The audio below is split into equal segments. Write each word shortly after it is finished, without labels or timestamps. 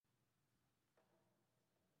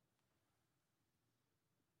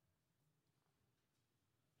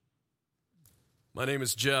My name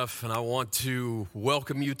is Jeff, and I want to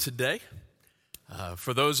welcome you today.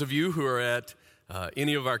 For those of you who are at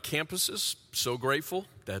any of our campuses, so grateful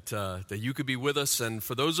that you could be with us. And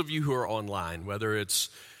for those of you who are online, whether it's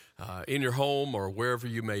in your home or wherever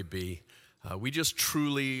you may be, we just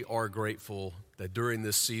truly are grateful that during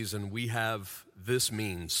this season we have this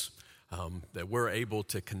means that we're able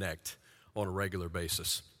to connect on a regular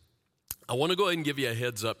basis. I want to go ahead and give you a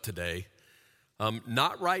heads up today.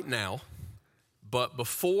 Not right now, but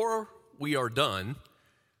before we are done,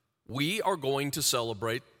 we are going to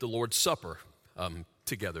celebrate the Lord's Supper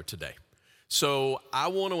together today. So I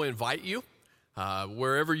want to invite you,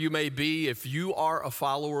 wherever you may be, if you are a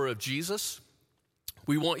follower of Jesus,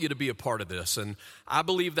 we want you to be a part of this. And I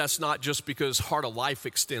believe that's not just because Heart of Life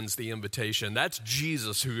extends the invitation. That's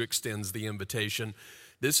Jesus who extends the invitation.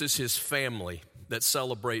 This is his family that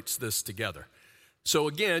celebrates this together. So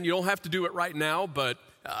again, you don't have to do it right now, but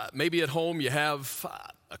maybe at home you have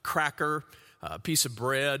a cracker, a piece of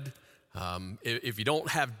bread. If you don't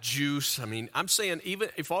have juice, I'm saying even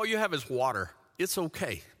if all you have is water, it's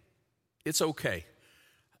okay. It's okay.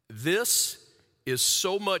 This is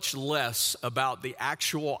so much less about the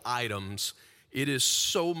actual items. It is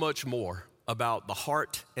so much more about the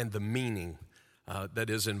heart and the meaning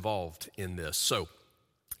that is involved in this. So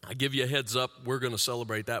I give you a heads up. We're going to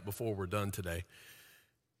celebrate that before we're done today.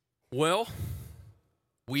 Well,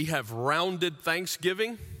 we have rounded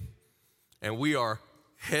Thanksgiving, and we are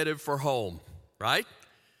headed for home, right?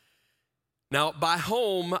 Now, by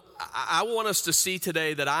home, I want us to see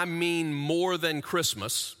today that I mean more than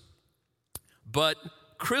Christmas, but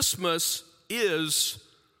Christmas is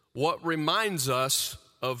what reminds us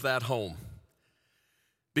of that home.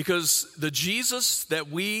 Because the Jesus that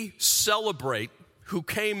we celebrate, who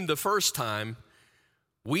came the first time,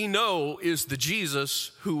 we know is the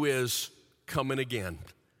Jesus who is coming again.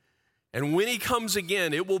 And when he comes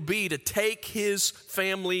again, it will be to take his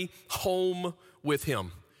family home with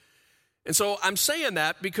him. And so I'm saying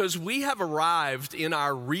that because we have arrived in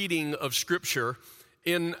our reading of Scripture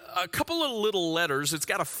in a couple of little letters. It's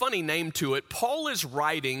got a funny name to it. Paul is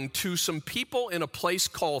writing to some people in a place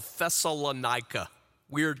called Thessalonica.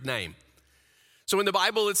 Weird name. So in the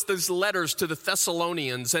Bible, it's these letters to the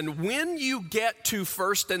Thessalonians. And when you get to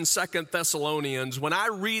 1st and 2nd Thessalonians, when I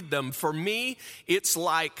read them, for me, it's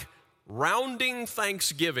like rounding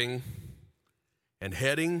Thanksgiving and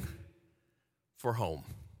heading for home.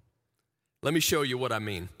 Let me show you what I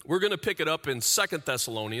mean. We're going to pick it up in 2nd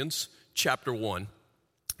Thessalonians chapter 1,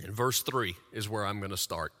 and verse 3 is where I'm going to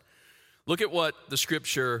start. Look at what the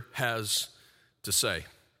Scripture has to say.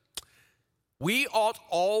 We ought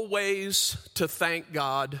always to thank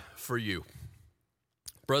God for you,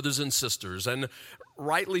 brothers and sisters, and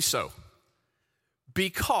rightly so.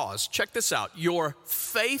 Because, check this out, your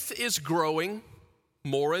faith is growing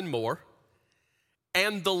more and more,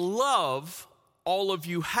 and the love all of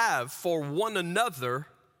you have for one another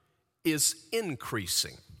is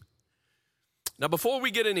increasing. Now, before we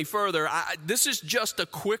get any further, this is just a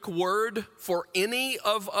quick word for any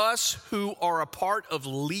of us who are a part of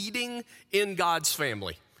leading in God's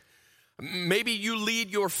family. Maybe you lead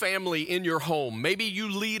your family in your home. Maybe you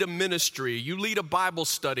lead a ministry. You lead a Bible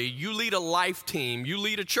study. You lead a life team. You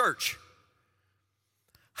lead a church.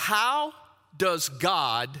 How does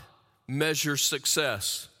God measure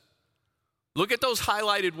success? Look at those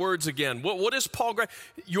highlighted words again. What is Paul?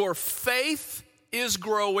 Your faith is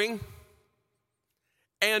growing,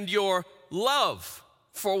 and your love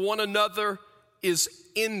for one another is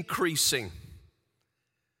increasing.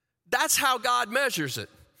 That's how God measures it.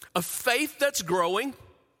 A faith that's growing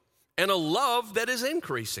and a love that is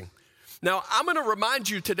increasing. Now, I'm going to remind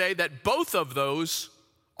you today that both of those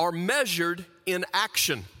are measured in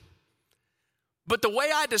action. But the way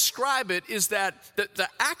I describe it is that the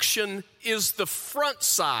action is the front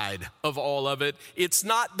side of all of it. It's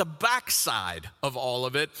not the back side of all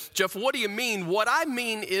of it. Jeff, what do you mean? What I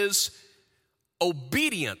mean is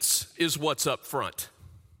obedience is what's up front.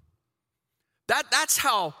 That's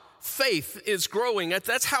how faith is growing.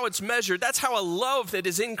 That's how it's measured. That's how a love that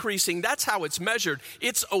is increasing, that's how it's measured.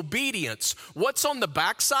 It's obedience. What's on the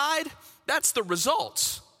back side? That's the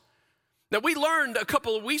results. Now, we learned a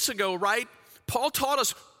couple of weeks ago, right? Paul taught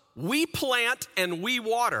us we plant and we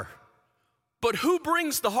water, but who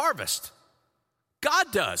brings the harvest?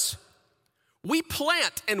 God does. We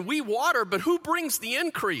plant and we water, but who brings the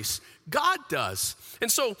increase? God does. And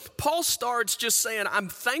so Paul starts just saying, I'm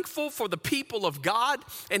thankful for the people of God,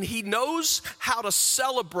 and he knows how to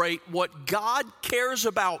celebrate what God cares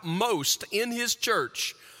about most in his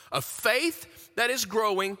church, a faith that is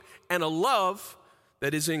growing and a love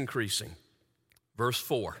that is increasing. Verse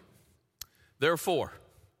 4. Therefore,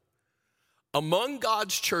 among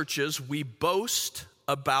God's churches, we boast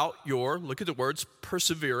about your, look at the words,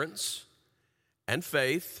 perseverance and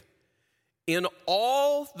faith in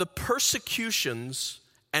all the persecutions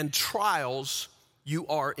and trials you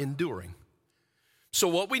are enduring. So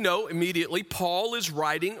what we know immediately, Paul is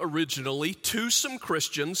writing originally to some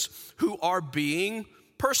Christians who are being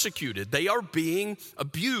persecuted. They are being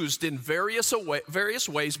abused in various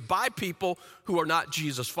ways by people who are not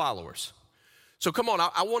Jesus followers. So come on,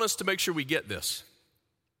 I want us to make sure we get this.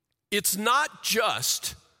 It's not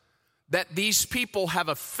just that these people have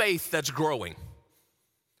a faith that's growing,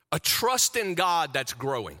 a trust in God that's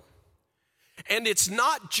growing. And it's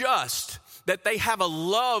not just that they have a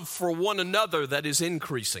love for one another that is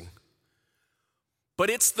increasing, but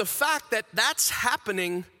it's the fact that that's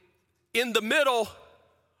happening in the middle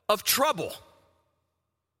of trouble.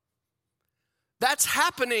 That's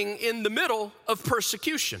happening in the middle of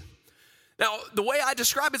persecution. Now, the way I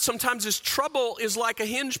describe it sometimes is trouble is like a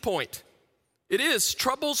hinge point. It is.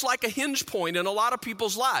 Trouble's like a hinge point in a lot of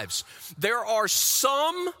people's lives. There are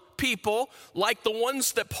some people, like the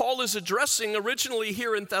ones that Paul is addressing originally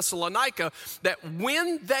here in Thessalonica, that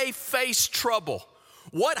when they face trouble,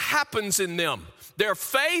 what happens in them? Their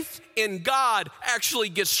faith in God actually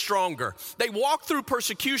gets stronger. They walk through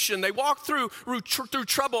persecution, they walk through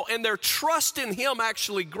trouble, and their trust in Him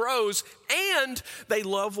actually grows, and they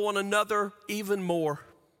love one another even more.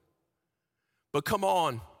 But come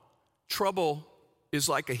on, trouble is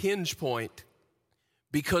like a hinge point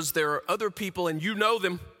because there are other people, and you know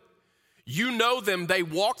them. You know them. They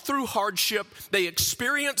walk through hardship. They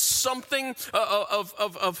experience something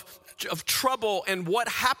of trouble, and what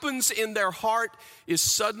happens in their heart is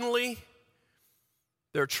suddenly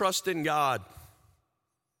their trust in God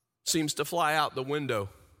seems to fly out the window,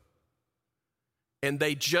 and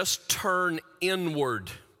they just turn inward.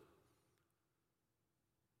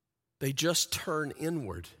 They just turn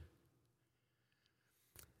inward.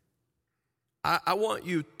 I want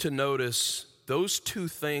you to notice those two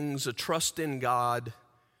things, a trust in God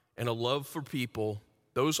and a love for people,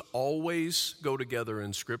 those always go together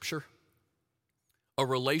in Scripture. A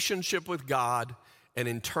relationship with God and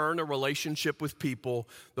in turn a relationship with people,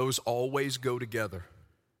 those always go together.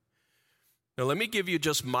 Now let me give you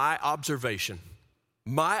just my observation.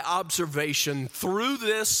 My observation through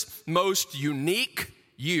this most unique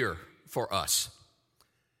year for us.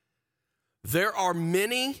 There are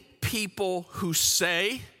many people who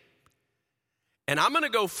say, and I'm going to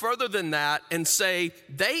go further than that and say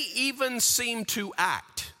they even seem to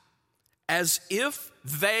act as if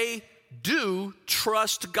they do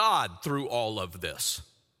trust God through all of this.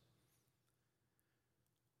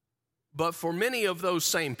 But for many of those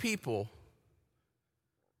same people,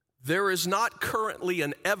 there is not currently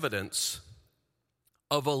an evidence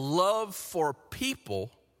of a love for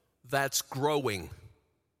people that's growing.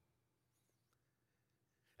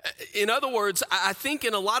 In other words, I think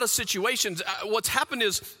in a lot of situations, what's happened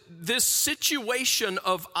is this situation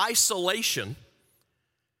of isolation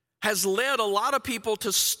has led a lot of people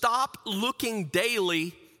to stop looking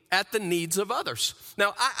daily at the needs of others.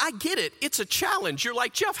 Now, I get it. It's a challenge. You're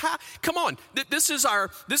like, Jeff, come on. This is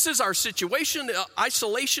our situation.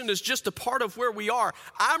 Isolation is just a part of where we are.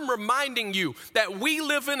 I'm reminding you that we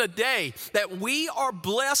live in a day that we are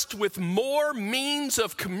blessed with more means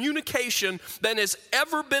of communication than has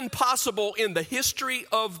ever been possible in the history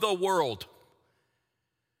of the world.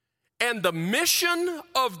 And the mission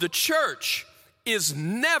of the church is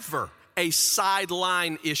never a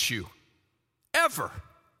sideline issue, ever.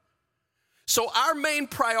 So our main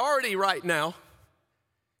priority right now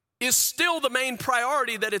is still the main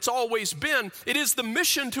priority that it's always been. It is the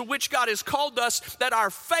mission to which God has called us, that our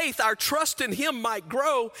faith, our trust in Him might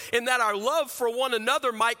grow, and that our love for one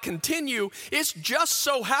another might continue. It just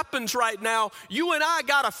so happens right now, you and I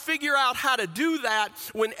got to figure out how to do that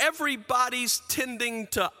when everybody's tending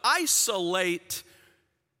to isolate,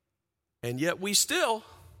 and yet we still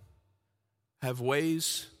have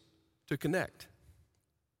ways to connect.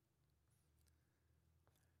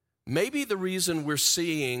 Maybe the reason we're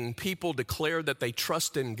seeing people declare that they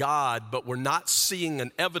trust in God, but we're not seeing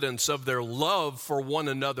an evidence of their love for one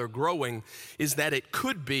another growing, is that it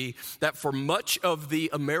could be that for much of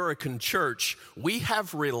the American church, we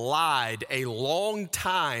have relied a long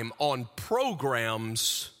time on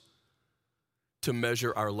programs to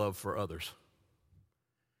measure our love for others.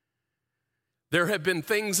 There have been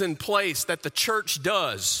things in place that the church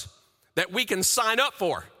does that we can sign up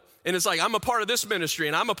for. And it's like, I'm a part of this ministry,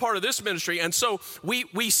 and I'm a part of this ministry. And so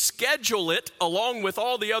we schedule it along with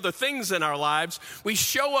all the other things in our lives. We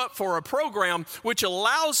show up for a program which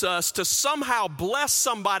allows us to somehow bless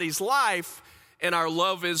somebody's life, and our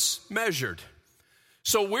love is measured.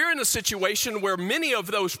 So we're in a situation where many of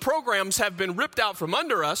those programs have been ripped out from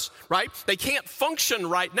under us, right? They can't function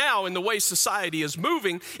right now in the way society is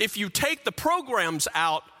moving. If you take the programs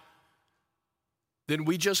out, then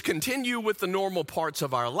we just continue with the normal parts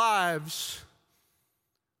of our lives.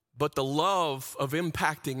 But the love of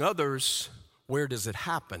impacting others, where does it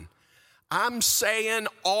happen? I'm saying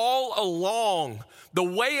all along, the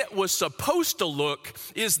way it was supposed to look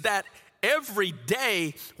is that every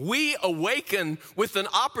day we awaken with an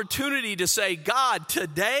opportunity to say, God,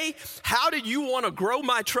 today, how do you want to grow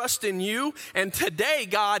my trust in you? And today,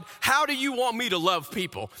 God, how do you want me to love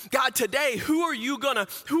people? God, today, who are you gonna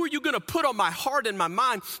put on my heart and my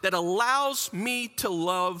mind that allows me to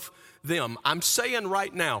love them? I'm saying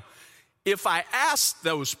right now, if I ask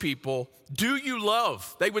those people, do you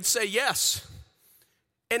love? They would say yes.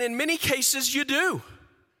 And in many cases, you do.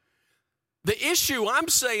 The issue I'm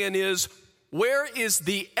saying is, where is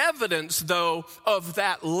the evidence, though, of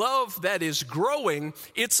that love that is growing?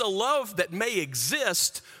 It's a love that may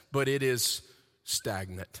exist, but it is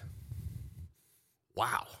stagnant.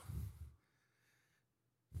 Wow.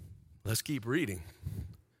 Let's keep reading.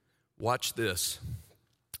 Watch this.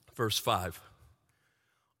 Verse 5.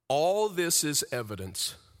 All this is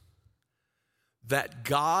evidence that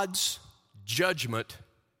God's judgment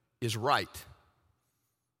is right.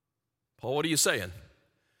 Paul, what are you saying?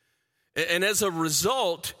 And as a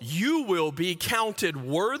result, you will be counted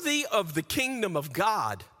worthy of the kingdom of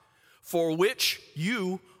God for which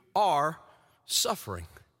you are suffering.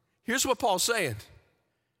 Here's what Paul's saying.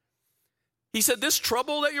 He said, this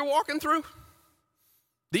trouble that you're walking through,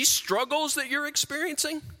 these struggles that you're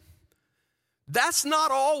experiencing, that's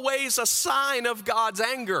not always a sign of God's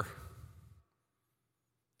anger.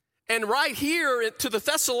 And right here to the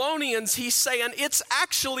Thessalonians, he's saying it's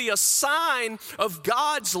actually a sign of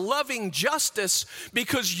God's loving justice,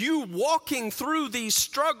 because you walking through these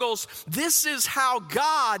struggles, this is how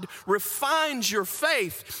God refines your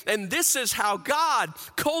faith. And this is how God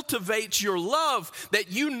cultivates your love, that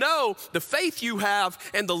you know the faith you have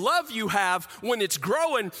and the love you have, when it's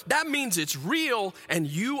growing, that means it's real and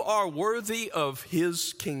you are worthy of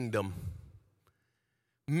his kingdom.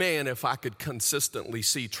 Man, if I could consistently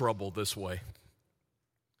see trouble this way.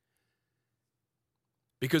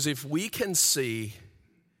 Because if we can see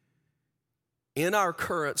in our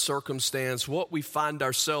current circumstance what we find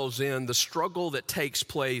ourselves in, the struggle that takes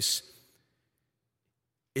place,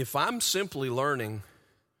 if I'm simply learning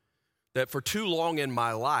that for too long in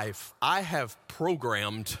my life I have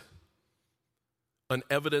programmed an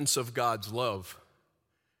evidence of God's love,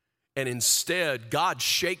 and instead, God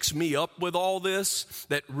shakes me up with all this,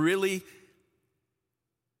 that really,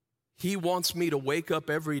 he wants me to wake up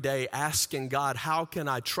every day asking God, how can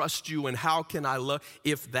I trust you and how can I love?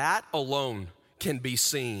 If that alone can be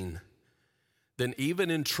seen, then even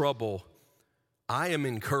in trouble, I am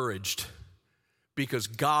encouraged, because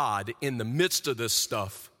God, in the midst of this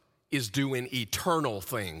stuff, is doing eternal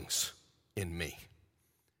things in me.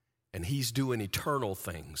 And he's doing eternal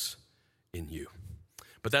things in you.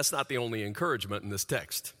 But that's not the only encouragement in this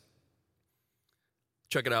text.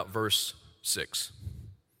 Check it out, verse 6.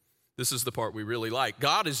 This is the part we really like.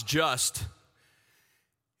 God is just,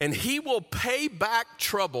 and he will pay back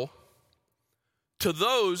trouble to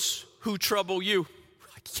those who trouble you.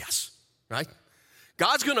 Like, yes, right?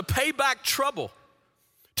 God's going to pay back trouble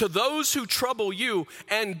to those who trouble you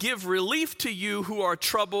and give relief to you who are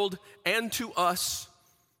troubled, and to us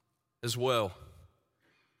as well.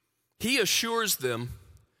 He assures them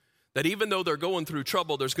that even though they're going through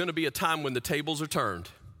trouble, there's going to be a time when the tables are turned.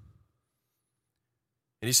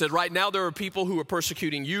 And he said, right now there are people who are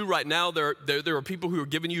persecuting you. Right now there are people who are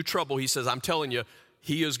giving you trouble. He says, I'm telling you,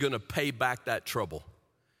 he is going to pay back that trouble.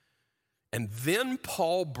 And then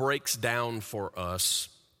Paul breaks down for us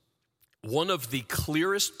one of the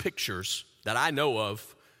clearest pictures that I know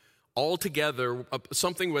of, altogether,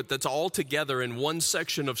 something that's all together in one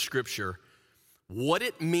section of Scripture, what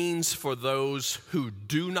it means for those who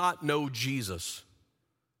do not know Jesus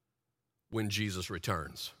when Jesus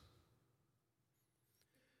returns.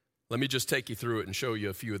 Let me just take you through it and show you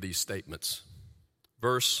a few of these statements.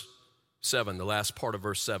 Verse 7, the last part of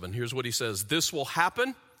verse 7. Here's what he says. This will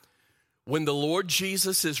happen when the Lord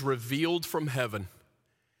Jesus is revealed from heaven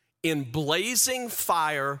in blazing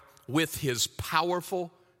fire with his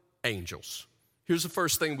powerful angels. Here's the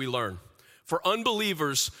first thing we learn. For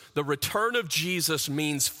unbelievers, the return of Jesus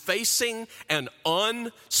means facing an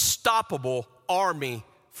unstoppable army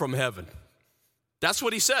from heaven. That's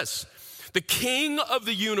what he says. The King of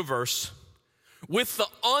the universe, with the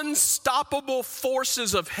unstoppable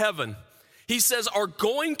forces of heaven, he says, are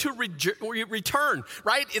going to return,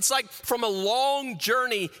 right? It's like from a long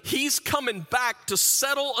journey, he's coming back to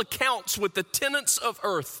settle accounts with the tenants of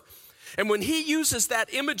earth. And when he uses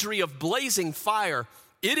that imagery of blazing fire,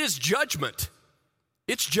 it is judgment.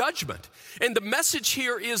 It's judgment. And the message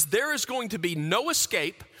here is there is going to be no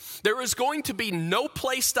escape. There is going to be no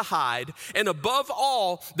place to hide. And above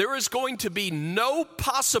all, there is going to be no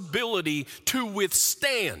possibility to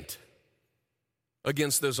withstand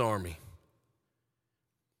against this army.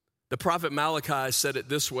 The prophet Malachi said it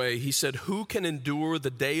this way. He said, who can endure the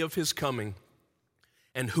day of his coming?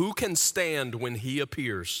 And who can stand when he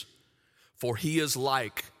appears? For he is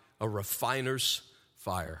like a refiner's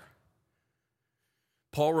fire.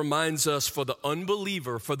 Paul reminds us, for the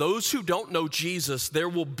unbeliever, for those who don't know Jesus, there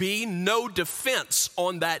will be no defense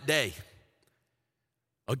on that day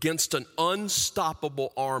against an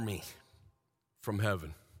unstoppable army from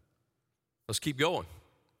heaven. Let's keep going.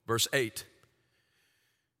 Verse 8.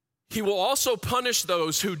 He will also punish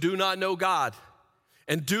those who do not know God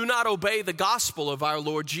and do not obey the gospel of our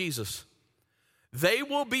Lord Jesus. They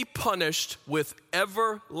will be punished with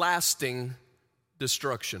everlasting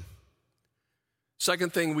destruction.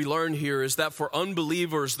 Second thing we learn here is that for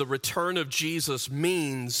unbelievers, the return of Jesus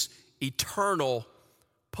means eternal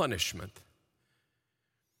punishment.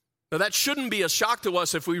 Now, that shouldn't be a shock to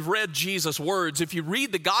us if we've read Jesus' words. If you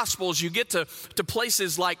read the Gospels, you get to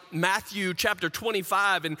places like Matthew chapter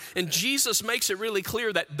 25, and Jesus makes it really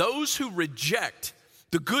clear that those who reject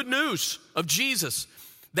the good news of Jesus,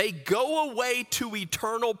 they go away to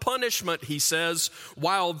eternal punishment, he says,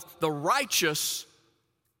 while the righteous,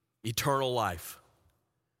 eternal life.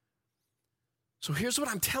 So here's what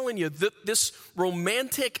I'm telling you, this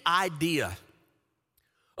romantic idea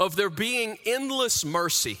of there being endless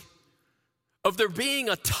mercy, of there being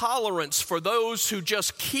a tolerance for those who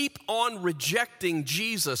just keep on rejecting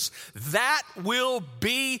Jesus, that will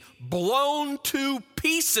be blown to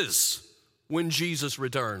pieces when Jesus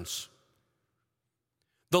returns.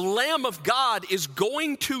 The Lamb of God is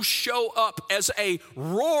going to show up as a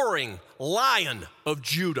roaring lion of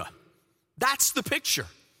Judah. That's the picture.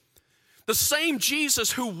 The same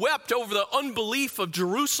Jesus who wept over the unbelief of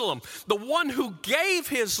Jerusalem, the one who gave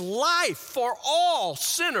his life for all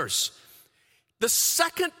sinners. The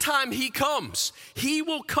second time he comes, he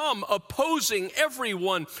will come opposing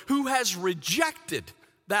everyone who has rejected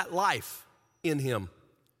that life in him.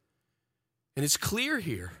 And it's clear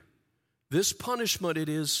here, this punishment, it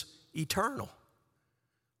is eternal.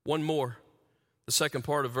 One more, the second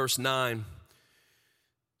part of verse 9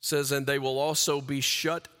 says, and they will also be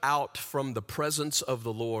shut out from the presence of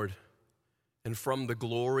the Lord and from the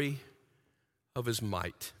glory of his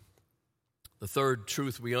might. The third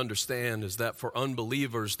truth we understand is that for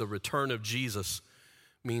unbelievers, the return of Jesus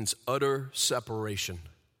means utter separation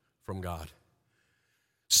from God.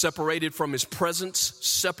 Separated from his presence,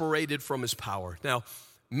 separated from his power. Now,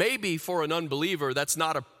 maybe for an unbeliever, that's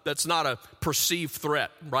not a perceived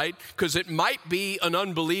threat, right? Because it might be an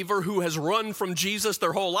unbeliever who has run from Jesus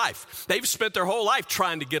their whole life. They've spent their whole life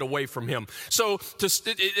trying to get away from him. So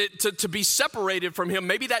to be separated from him,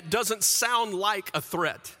 maybe that doesn't sound like a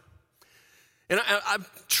threat. And I'm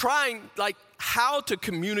trying, how to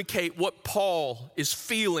communicate what Paul is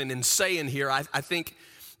feeling and saying here. I think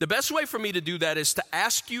the best way for me to do that is to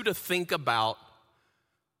ask you to think about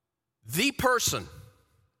the person,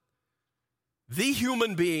 the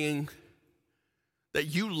human being that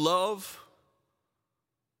you love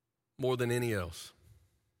more than any else.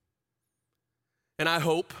 And I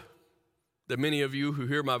hope that many of you who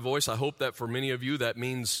hear my voice, I hope that for many of you that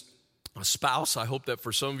means a spouse. I hope that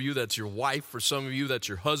for some of you that's your wife. For some of you that's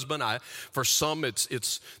your husband. For some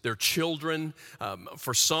it's their children.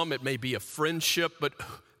 For some it may be a friendship. But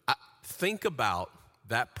think about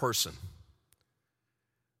that person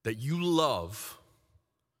that you love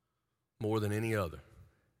more than any other.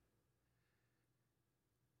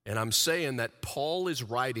 And I'm saying that Paul is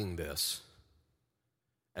writing this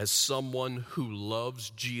as someone who loves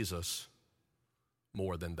Jesus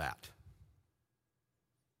more than that.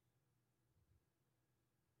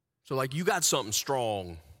 So you got something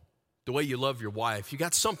strong, the way you love your wife. You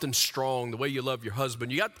got something strong, the way you love your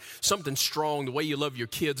husband. You got something strong, the way you love your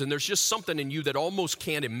kids. And there's just something in you that almost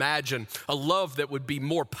can't imagine a love that would be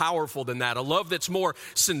more powerful than that, a love that's more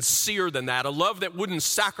sincere than that, a love that wouldn't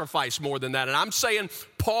sacrifice more than that. And I'm saying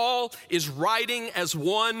Paul is writing as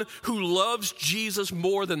one who loves Jesus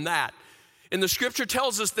more than that. And the scripture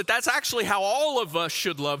tells us that that's actually how all of us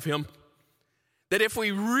should love him. That if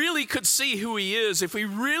we really could see who he is, if we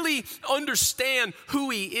really understand who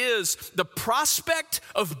he is, the prospect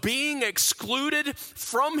of being excluded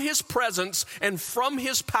from his presence and from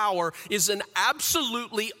his power is an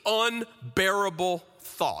absolutely unbearable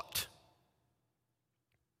thought.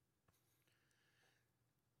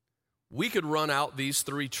 We could run out these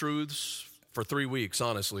three truths for 3 weeks,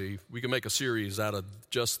 honestly. We can make a series out of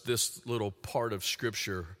just this little part of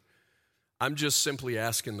Scripture. I'm just simply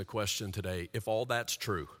asking the question today, if all that's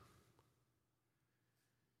true,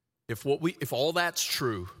 if all that's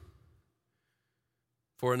true,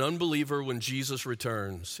 for an unbeliever when Jesus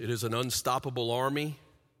returns, it is an unstoppable army,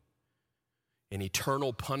 an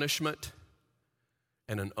eternal punishment,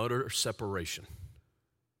 and an utter separation.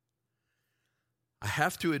 I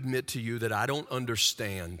have to admit to you that I don't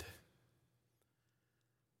understand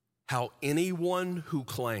how anyone who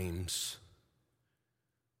claims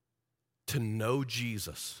to know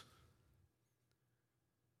Jesus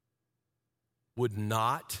would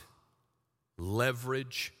not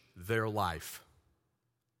leverage their life.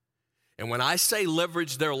 And when I say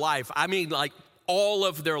leverage their life, I mean like all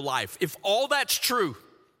of their life. If all that's true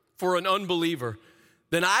for an unbeliever,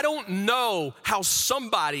 then I don't know how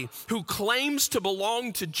somebody who claims to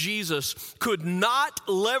belong to Jesus could not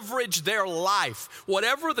leverage their life,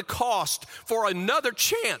 whatever the cost, for another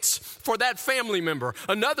chance for that family member,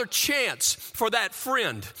 another chance for that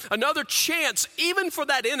friend, another chance even for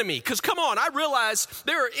that enemy. Because come on, I realize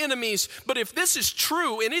there are enemies, but if this is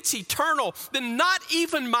true and it's eternal, then not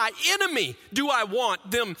even my enemy do I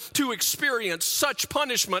want them to experience such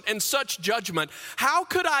punishment and such judgment. How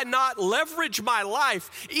could I not leverage my life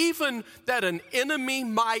even that an enemy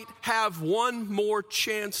might have one more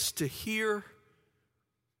chance to hear?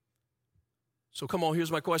 So come on,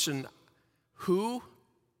 here's my question. Who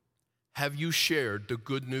have you shared the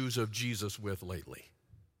good news of Jesus with lately?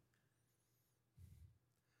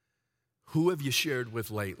 Who have you shared with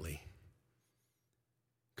lately?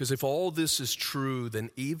 Because if all this is true, then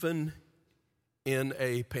even in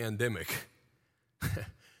a pandemic,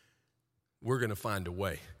 we're going to find a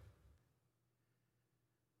way.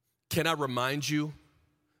 Can I remind you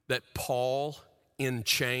that Paul, in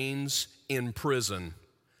chains, in prison,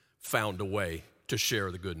 found a way to share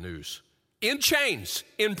the good news? In chains,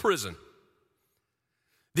 in prison.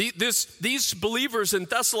 These believers in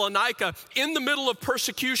Thessalonica, in the middle of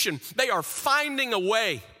persecution, they are finding a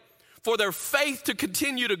way for their faith to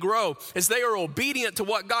continue to grow as they are obedient to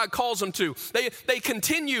what God calls them to. They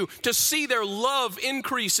continue to see their love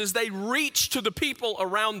increase as they reach to the people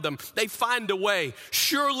around them. They find a way.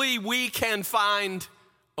 Surely we can find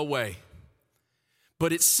a way.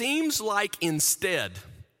 But it seems like instead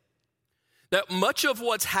that much of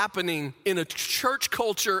what's happening in a church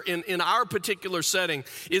culture in our particular setting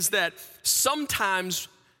is that sometimes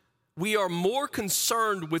we are more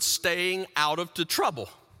concerned with staying out of the trouble.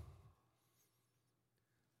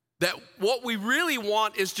 That what we really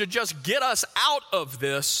want is to just get us out of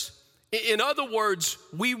this. In other words,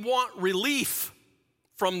 we want relief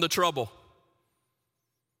from the trouble.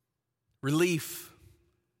 Relief.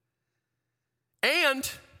 And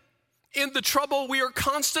in the trouble, we are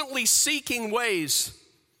constantly seeking ways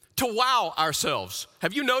to wow ourselves.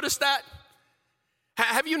 Have you noticed that?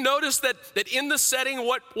 Have you noticed that in the setting,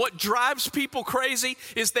 what drives people crazy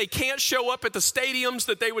is they can't show up at the stadiums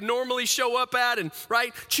that they would normally show up at and,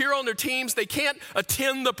 right, cheer on their teams. They can't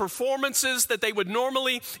attend the performances that they would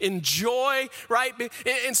normally enjoy, right?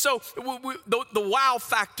 And so the wow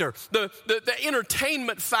factor, the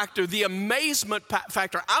entertainment factor, the amazement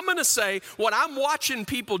factor, I'm going to say what I'm watching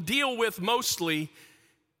people deal with mostly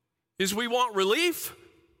is we want relief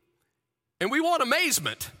and we want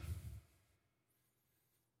amazement.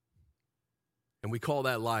 And we call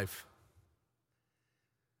that life.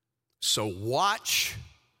 So watch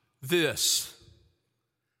this.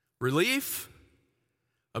 Relief,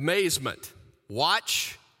 amazement.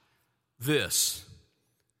 Watch this.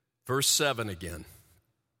 Verse 7 again.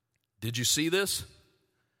 Did you see this?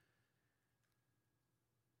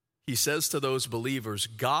 He says to those believers,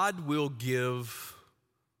 God will give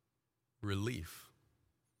relief.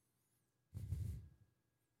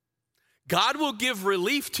 God will give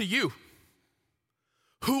relief to you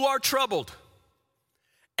who are troubled,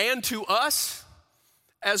 and to us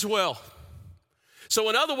as well.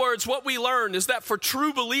 So in other words, what we learn is that for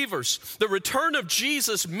true believers, the return of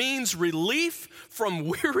Jesus means relief from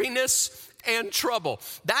weariness and trouble.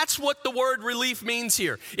 That's what the word relief means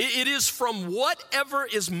here. It is from whatever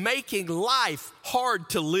is making life hard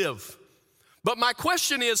to live. But my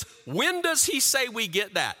question is, when does he say we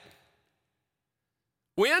get that?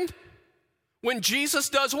 When? When Jesus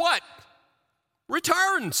does what?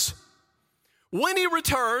 Returns. When he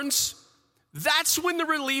returns, that's when the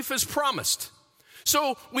relief is promised.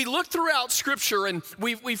 So we look throughout Scripture and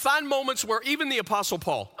we find moments where even the Apostle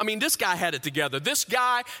Paul, I mean, this guy had it together. This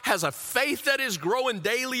guy has a faith that is growing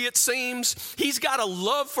daily, it seems. He's got a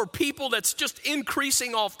love for people that's just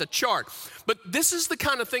increasing off the chart. But this is the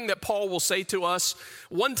kind of thing that Paul will say to us.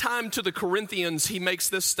 One time to the Corinthians, he makes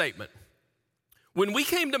this statement. When we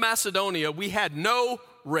came to Macedonia, we had no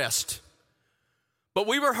rest, but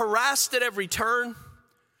we were harassed at every turn,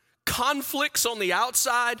 conflicts on the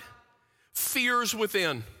outside, fears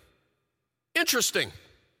within. Interesting.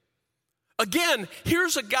 Again,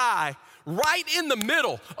 here's a guy right in the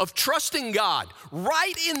middle of trusting God,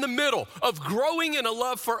 right in the middle of growing in a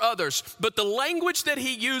love for others. But the language that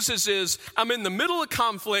he uses is, I'm in the middle of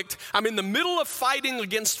conflict. I'm in the middle of fighting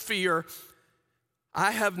against fear.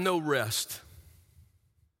 I have no rest.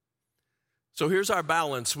 So here's our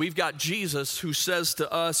balance. We've got Jesus who says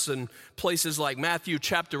to us in places like Matthew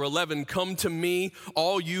chapter 11, come to me,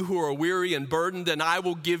 all you who are weary and burdened, and I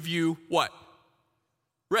will give you what?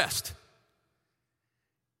 Rest.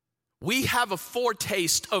 We have a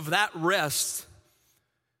foretaste of that rest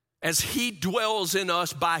as he dwells in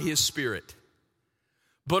us by his Spirit.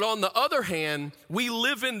 But on the other hand, we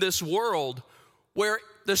live in this world where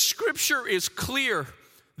the Scripture is clear.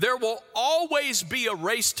 There will always be a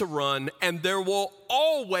race to run, and there will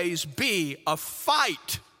always be a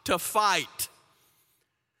fight to fight.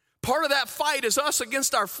 Part of that fight is us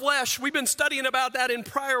against our flesh. We've been studying about that in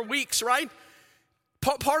prior weeks, right?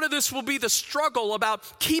 Part of this will be the struggle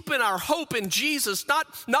about keeping our hope in Jesus,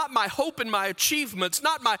 not my hope in my achievements,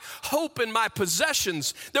 not my hope in my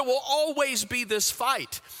possessions. There will always be this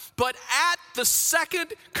fight. But at the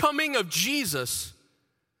second coming of Jesus,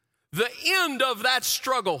 the end of that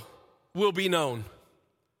struggle will be known.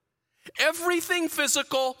 Everything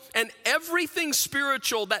physical and everything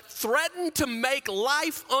spiritual that threatened to make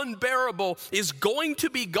life unbearable is going to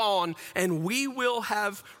be gone, and we will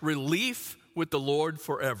have relief with the Lord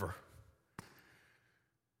forever.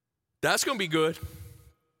 That's going to be good.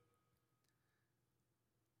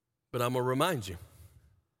 But I'm going to remind you,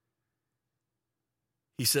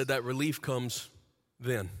 he said that relief comes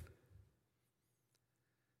then.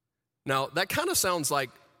 Now, that kind of sounds like,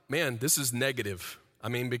 man, this is negative. I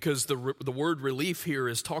mean, because the word relief here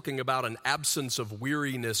is talking about an absence of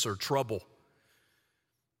weariness or trouble.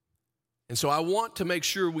 And so I want to make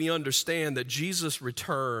sure we understand that Jesus'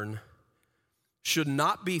 return should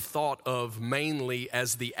not be thought of mainly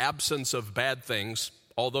as the absence of bad things,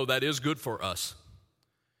 although that is good for us.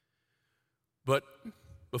 But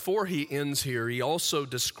before he ends here, he also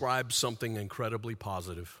describes something incredibly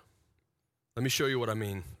positive. Let me show you what I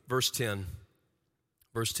mean. Verse 10.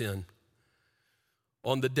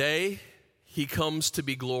 On the day he comes to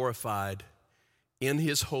be glorified in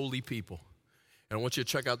his holy people. And I want you to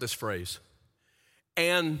check out this phrase.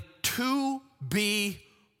 And to be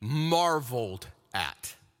marveled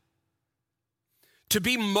at. To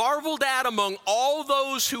be marveled at among all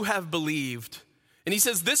those who have believed. And he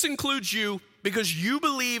says this includes you because you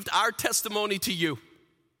believed our testimony to you.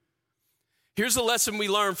 Here's the lesson we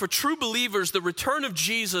learn. For true believers, the return of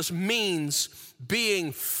Jesus means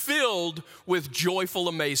being filled with joyful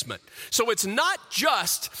amazement. So it's not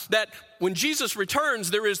just that when Jesus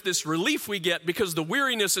returns, there is this relief we get because the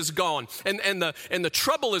weariness is gone and the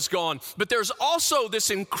trouble is gone. But there's also this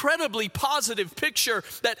incredibly positive picture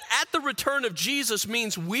that at the return of Jesus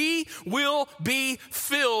means we will be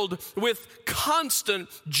filled with constant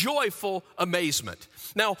joyful amazement.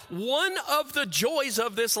 Now, one of the joys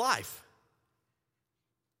of this life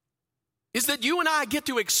is that you and I get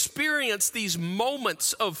to experience these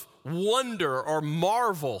moments of wonder or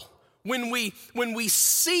marvel when we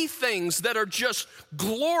see things that are just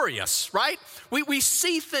glorious, right? We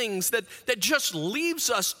see things that just leaves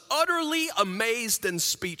us utterly amazed and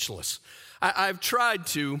speechless. I've tried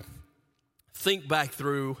to think back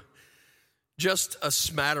through just a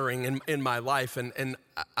smattering in my life, and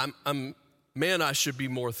I should be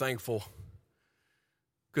more thankful.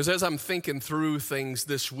 Because as I'm thinking through things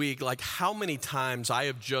this week, like how many times I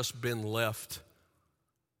have just been left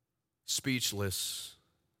speechless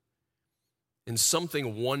in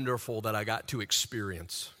something wonderful that I got to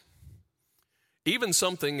experience. Even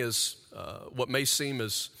something as what may seem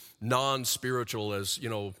as non-spiritual as,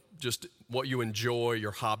 just what you enjoy,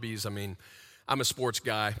 your hobbies. I mean, I'm a sports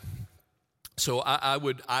guy. So I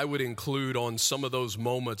would include on some of those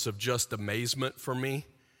moments of just amazement for me.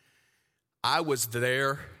 I was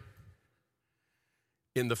there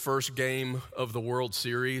in the first game of the World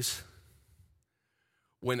Series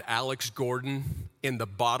when Alex Gordon, in the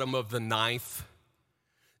bottom of the ninth,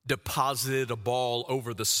 deposited a ball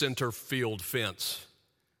over the center field fence,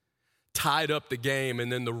 tied up the game,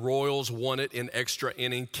 and then the Royals won it in extra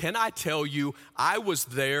inning. Can I tell you, I was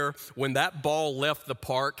there when that ball left the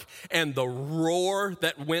park, and the roar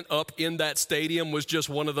that went up in that stadium was just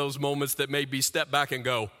one of those moments that made me step back and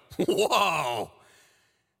go, whoa.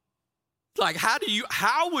 Like,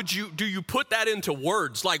 do you put that into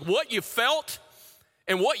words? Like what you felt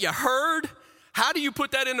and what you heard, how do you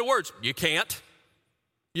put that into words? You can't.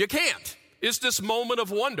 You can't. It's this moment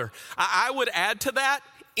of wonder. I would add to that,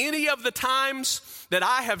 any of the times that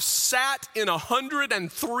I have sat in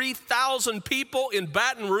 103,000 people in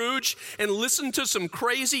Baton Rouge and listened to some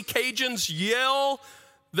crazy Cajuns yell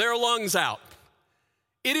their lungs out.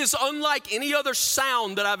 It is unlike any other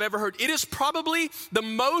sound that I've ever heard. It is probably the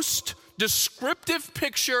most descriptive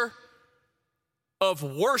picture of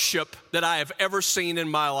worship that I have ever seen in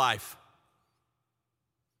my life.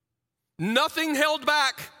 Nothing held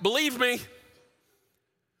back, believe me.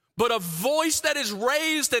 But a voice that is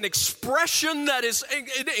raised, an expression that is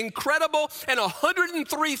incredible, and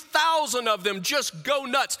 103,000 of them just go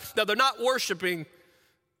nuts. Now, they're not worshiping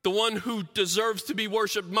the one who deserves to be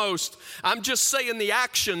worshiped most. I'm just saying the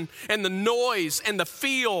action and the noise and the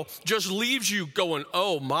feel just leaves you going,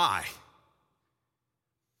 oh my.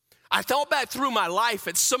 I thought back through my life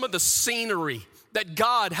at some of the scenery that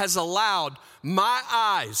God has allowed my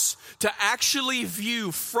eyes to actually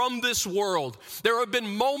view from this world. There have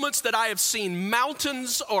been moments that I have seen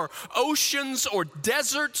mountains or oceans or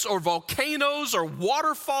deserts or volcanoes or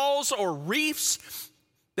waterfalls or reefs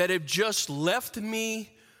that have just left me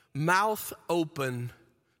mouth open,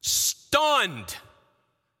 stunned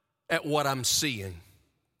at what I'm seeing.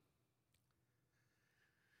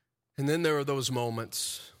 And then there are those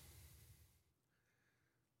moments,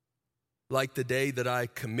 like the day that I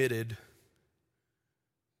committed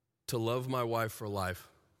to love my wife for life.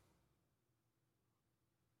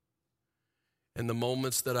 And the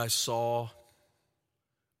moments that I saw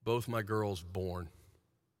both my girls born.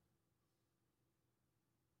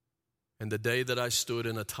 And the day that I stood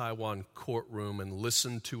in a Taiwan courtroom and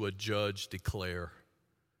listened to a judge declare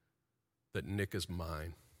that Nick is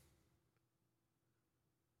mine.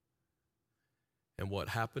 And what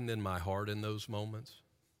happened in my heart in those moments,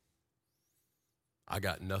 I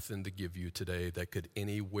got nothing to give you today that could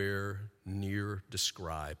anywhere near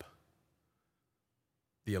describe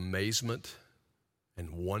the amazement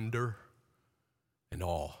and wonder and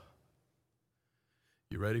awe.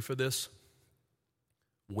 You ready for this?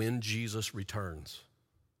 When Jesus returns,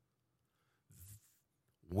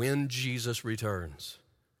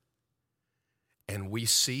 and we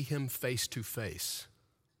see him face to face,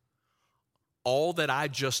 all that I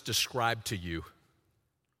just described to you,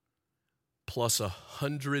 plus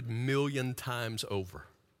 100 million times over,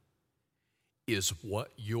 is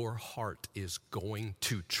what your heart is going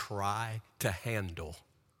to try to handle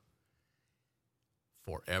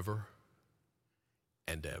forever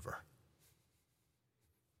and ever.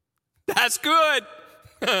 That's good.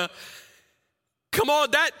 Come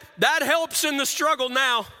on, that helps in the struggle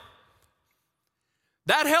now.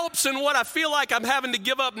 That helps in what I feel like I'm having to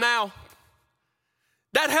give up now.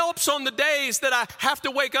 That helps on the days that I have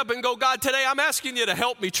to wake up and go, God, today I'm asking you to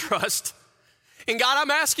help me trust. And God,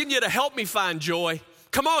 I'm asking you to help me find joy.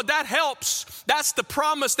 Come on, that helps. That's the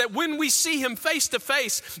promise that when we see him face to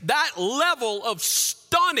face, that level of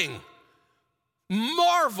stunning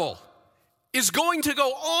marvel is going to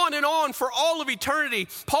go on and on for all of eternity.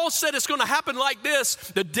 Paul said it's going to happen like this.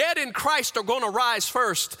 The dead in Christ are going to rise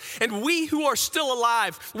first. And we who are still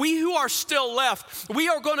alive, we who are still left, we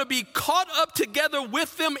are going to be caught up together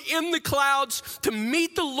with them in the clouds to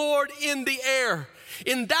meet the Lord in the air.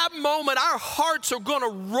 In that moment, our hearts are going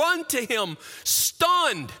to run to him,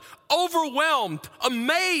 stunned, overwhelmed,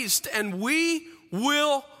 amazed, and we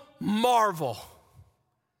will marvel.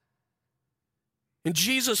 In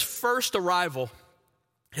Jesus' first arrival,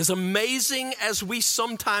 as amazing as we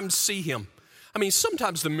sometimes see him, I mean,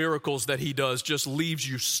 sometimes the miracles that he does just leaves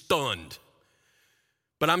you stunned.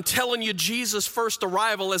 But I'm telling you, Jesus' first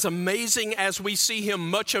arrival, as amazing as we see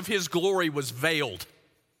him, much of his glory was veiled.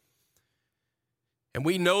 And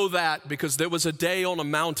we know that because there was a day on a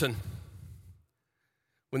mountain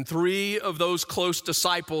when 3 of those close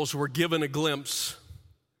disciples were given a glimpse.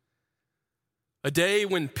 A day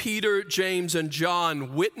when Peter, James, and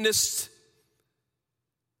John witnessed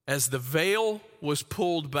as the veil was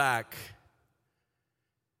pulled back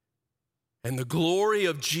and the glory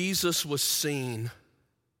of Jesus was seen.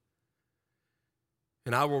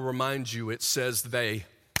 And I will remind you, it says they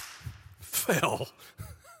fell.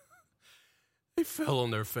 They fell on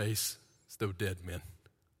their face as though dead men.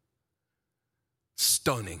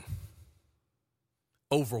 stunning,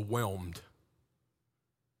 overwhelmed.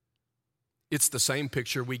 It's the same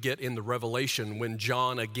picture we get in the Revelation when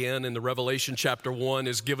John, again in the Revelation chapter 1,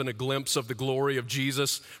 is given a glimpse of the glory of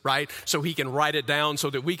Jesus, right? So he can write it down so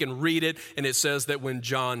that we can read it. And it says that when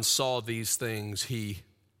John saw these things, he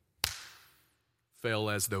fell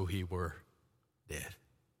as though he were dead.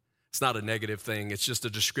 It's not a negative thing. It's just a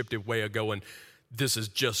descriptive way of going, this is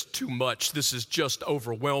just too much. This is just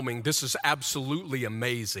overwhelming. This is absolutely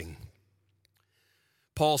amazing.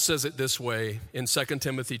 Paul says it this way in 2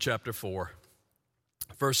 Timothy chapter 4.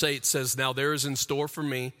 Verse 8 says, now there is in store for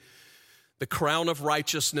me the crown of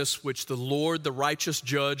righteousness, which the Lord, the righteous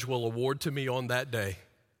judge, will award to me on that day.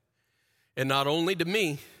 And not only to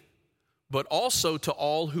me, but also to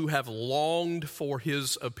all who have longed for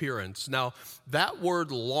his appearance. Now, that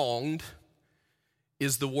word longed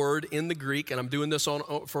is the word in the Greek, and I'm doing this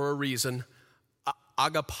for a reason,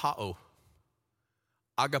 agapao.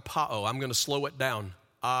 Agapao. I'm going to slow it down.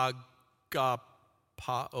 Agapao,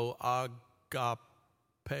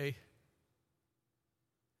 agape.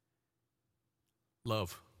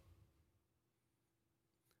 Love.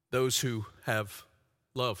 Those who have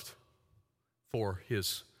loved for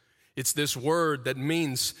his. It's this word that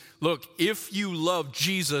means, look, if you love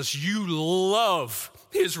Jesus, you love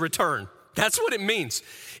his return. That's what it means.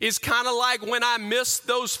 It's kind of like when I miss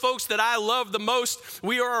those folks that I love the most.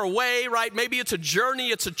 We are away, right? Maybe it's a journey,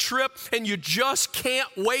 it's a trip, and you just can't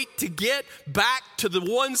wait to get back to the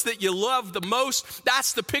ones that you love the most.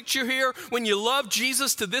 That's the picture here. When you love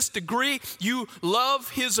Jesus to this degree, you love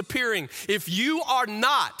his appearing. If you are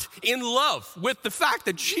not in love with the fact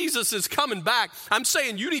that Jesus is coming back, I'm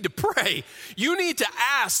saying you need to pray. You need to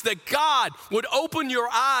ask that God would open your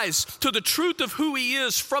eyes to the truth of who he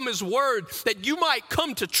is from his word, that you might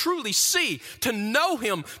come to truly see, to know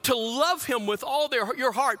him, to love him with all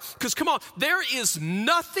your heart. Because come on, there is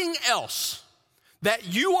nothing else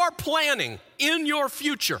that you are planning in your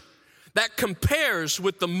future that compares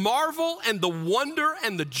with the marvel and the wonder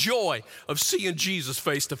and the joy of seeing Jesus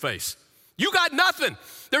face to face. You got nothing.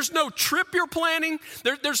 There's no trip you're planning.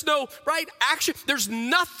 There's no, right, action. There's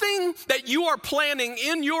nothing that you are planning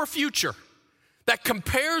in your future that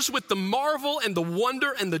compares with the marvel and the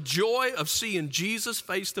wonder and the joy of seeing Jesus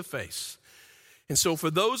face to face. And so for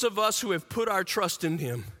those of us who have put our trust in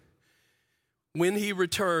him, when he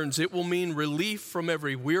returns, it will mean relief from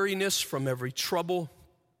every weariness, from every trouble,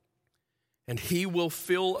 and he will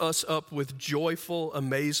fill us up with joyful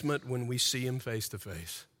amazement when we see him face to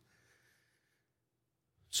face.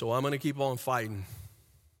 So I'm going to keep on fighting.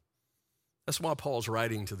 That's why Paul's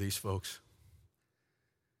writing to these folks.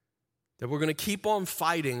 That we're going to keep on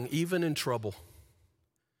fighting even in trouble.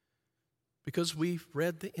 Because we've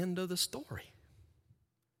read the end of the story.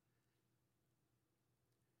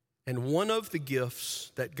 And one of the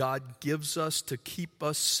gifts that God gives us to keep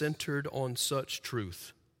us centered on such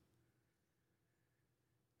truth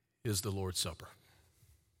is the Lord's Supper.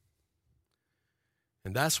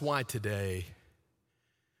 And that's why today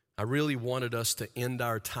I really wanted us to end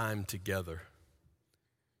our time together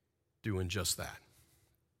doing just that.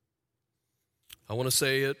 I want to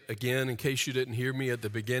say it again in case you didn't hear me at the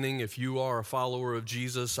beginning. If you are a follower of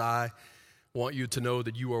Jesus, I want you to know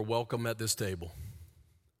that you are welcome at this table.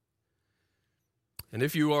 And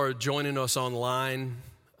if you are joining us online,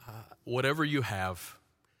 whatever you have,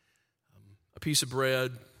 a piece of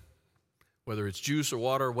bread, whether it's juice or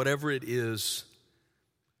water, whatever it is,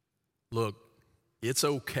 look, it's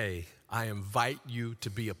okay. I invite you to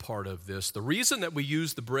be a part of this. The reason that we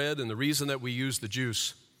use the bread and the reason that we use the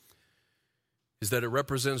juice is that it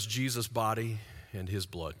represents Jesus' body and his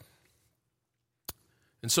blood.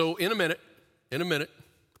 And so in a minute,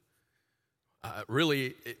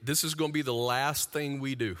 this is going to be the last thing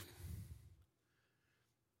we do.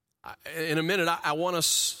 In a minute, I want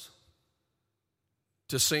us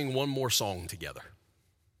to sing one more song together.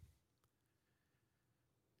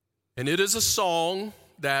 And it is a song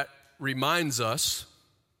that reminds us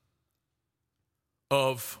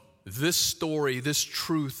of this story, this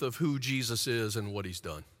truth of who Jesus is and what he's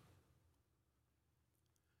done.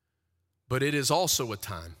 But it is also a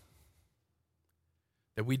time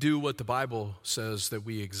that we do what the Bible says, that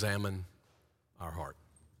we examine our heart.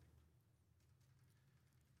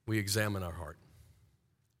 We examine our heart.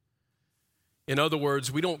 In other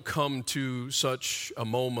words, we don't come to such a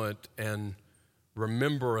moment and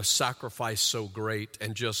remember a sacrifice so great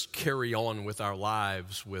and just carry on with our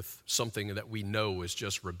lives with something that we know is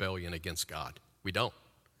just rebellion against God. We don't.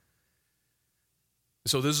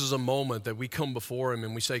 So this is a moment that we come before him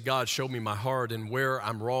and we say, God, show me my heart and where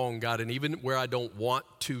I'm wrong, God, and even where I don't want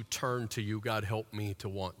to turn to you, God, help me to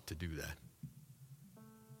want to do that.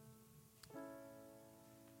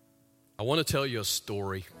 I want to tell you a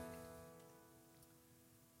story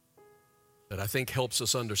that I think helps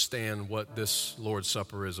us understand what this Lord's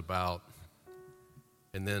Supper is about.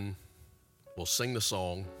 And then we'll sing the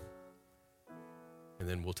song, and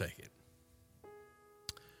then we'll take it.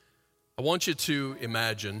 I want you to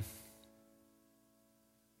imagine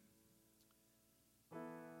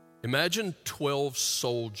 12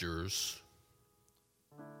 soldiers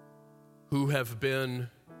who have been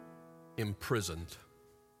imprisoned.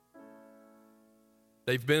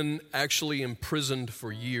 They've been actually imprisoned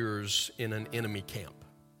for years in an enemy camp.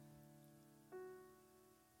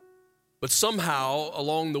 But somehow,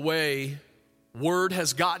 along the way, word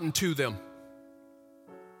has gotten to them.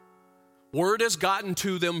 Word has gotten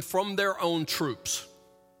to them from their own troops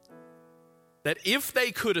that if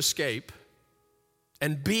they could escape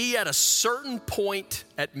and be at a certain point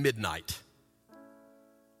at midnight,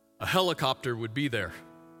 a helicopter would be there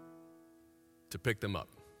to pick them up.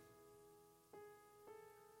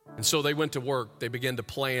 And so they went to work. They began to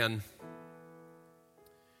plan.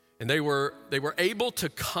 And they were able to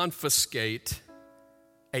confiscate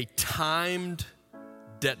a timed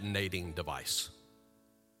detonating device.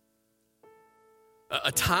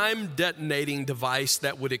 A timed detonating device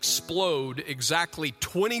that would explode exactly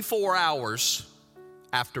 24 hours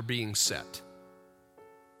after being set.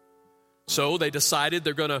 So they decided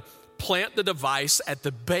they're going to plant the device at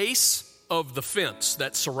the base of the fence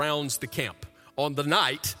that surrounds the camp on the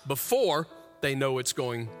night before they know it's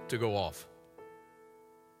going to go off.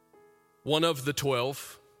 One of the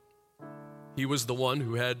 12, he was the one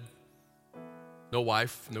who had no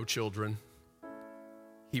wife, no children.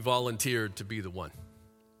 He volunteered to be the one.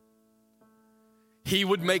 He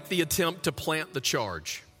would make the attempt to plant the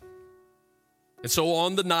charge. And so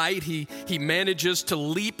on the night, he manages to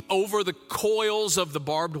leap over the coils of the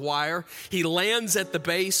barbed wire. He lands at the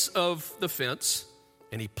base of the fence,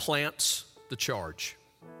 and he plants the charge.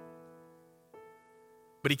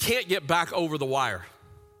 But he can't get back over the wire.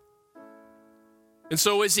 And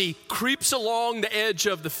so as he creeps along the edge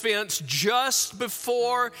of the fence, just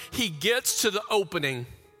before he gets to the opening,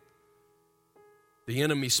 the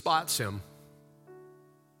enemy spots him,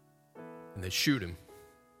 and they shoot him,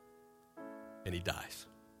 and he dies.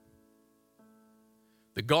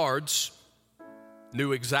 The guards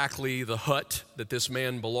knew exactly the hut that this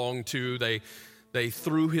man belonged to. They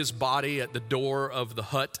threw his body at the door of the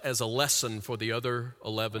hut as a lesson for the other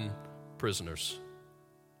 11 prisoners.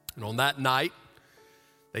 And on that night,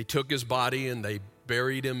 they took his body and they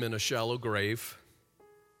buried him in a shallow grave.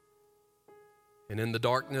 And in the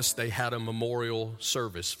darkness, they had a memorial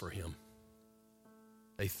service for him.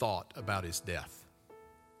 They thought about his death.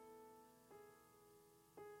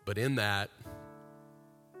 But in that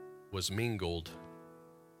was mingled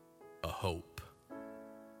a hope.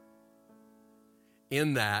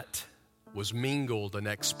 In that was mingled an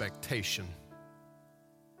expectation.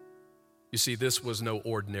 You see, this was no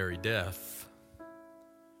ordinary death.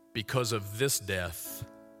 Because of this death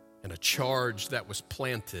and a charge that was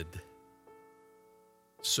planted,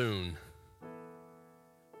 soon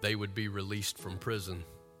they would be released from prison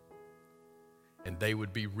and they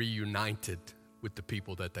would be reunited with the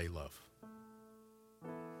people that they love.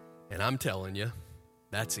 And I'm telling you,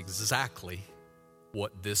 that's exactly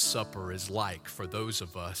what this supper is like for those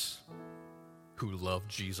of us who love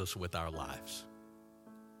Jesus with our lives.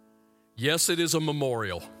 Yes, it is a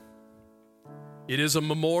memorial. It is a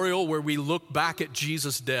memorial where we look back at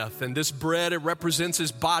Jesus' death. And this bread, it represents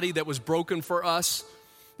his body that was broken for us.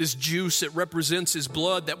 This juice, it represents his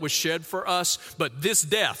blood that was shed for us. But this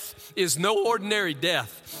death is no ordinary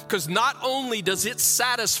death, because not only does it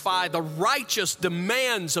satisfy the righteous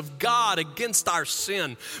demands of God against our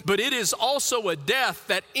sin, but it is also a death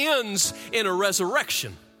that ends in a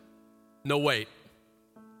resurrection. No, wait.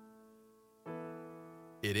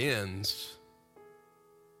 It ends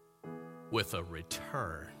with a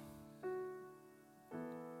return.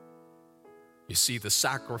 You see, the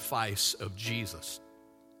sacrifice of Jesus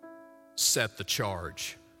set the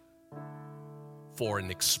charge for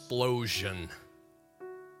an explosion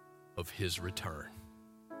of his return.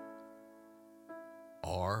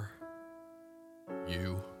 Are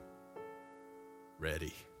you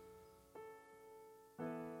ready?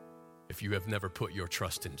 If you have never put your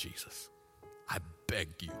trust in Jesus, I beg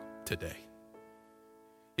you today.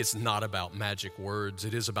 It's not about magic words.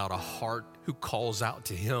 It is about a heart who calls out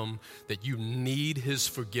to him that you need his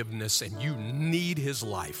forgiveness and you need his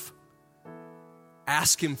life.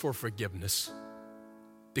 Ask him for forgiveness.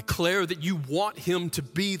 Declare that you want him to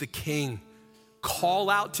be the king. Call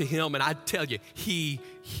out to him, and I tell you, he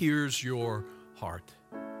hears your heart.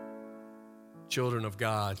 Children of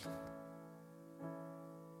God,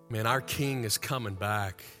 Man, our King is coming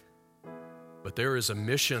back, but there is a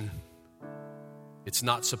mission. It's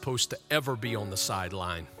not supposed to ever be on the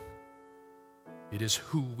sideline. It is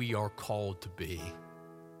who we are called to be.